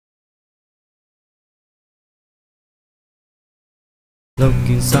Look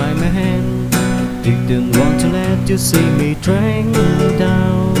inside my hand, didn't want to let you see me dragged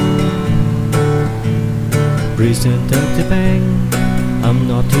down. Please don't take the pain, I'm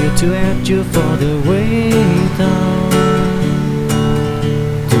not here to ask you for the way down.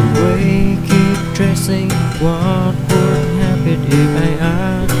 The way keep tracing, what would happen if I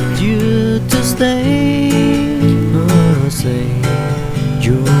asked you to stay? Oh, say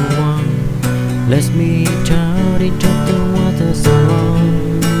you want, let me drown into the water so long.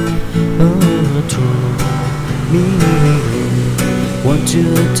 Oh, true, me, won't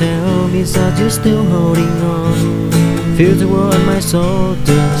you tell me that you're still holding on? Feel the world on my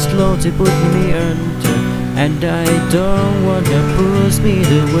shoulder, slowly put me under, and I don't wanna push me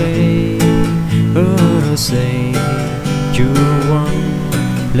away. Oh, say you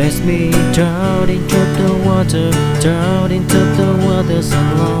want, let me drown into the water, drown into the water so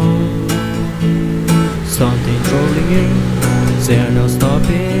long. Something rolling in, there no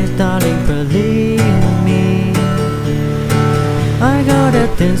stopping, darling, believe me. I got a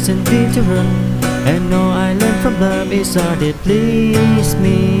dancing beat to run, and all I learned from love is how it please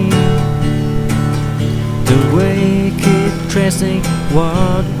me. The way keep tracing,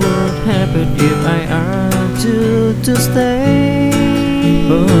 what would happen if I asked you to stay?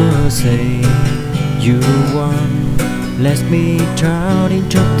 Oh, say you want, let me drown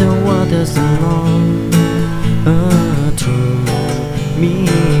into the water so long. Oh, true, me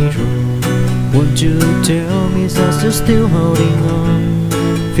true, won't you tell me that you're still holding on?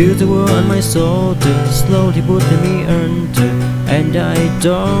 Feel the world on my shoulder, slowly putting me under, and I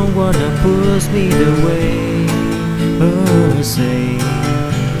don't wanna push me away. Oh, say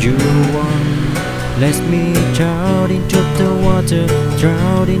you want, let me drown into the water,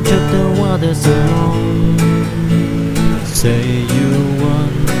 drown into the water so long. Say you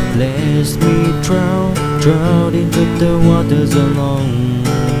want, let me drown, drown into the water so long.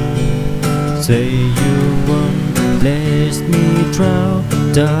 Say you want, let me drown,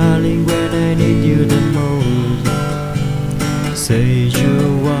 darling, when I need you the most. Say you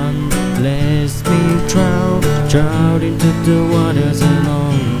want, let me drown, drown into the water so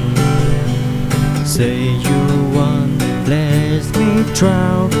long. Say you want, let me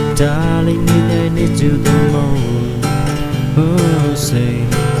drown, darling, when I need you the most. Oh, say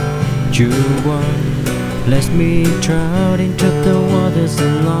you want, let me drown into the water so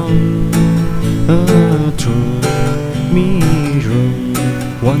long. Oh, true, me wrong,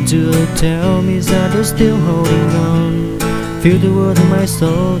 want to tell me that you're still holding on? Feel the world on my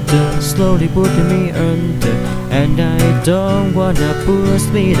shoulder, slowly putting me under, and I don't wanna push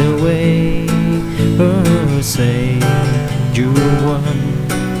me away. Oh, say you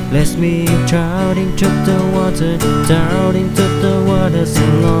want, let me drown into the water, down into the water so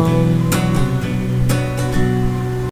long.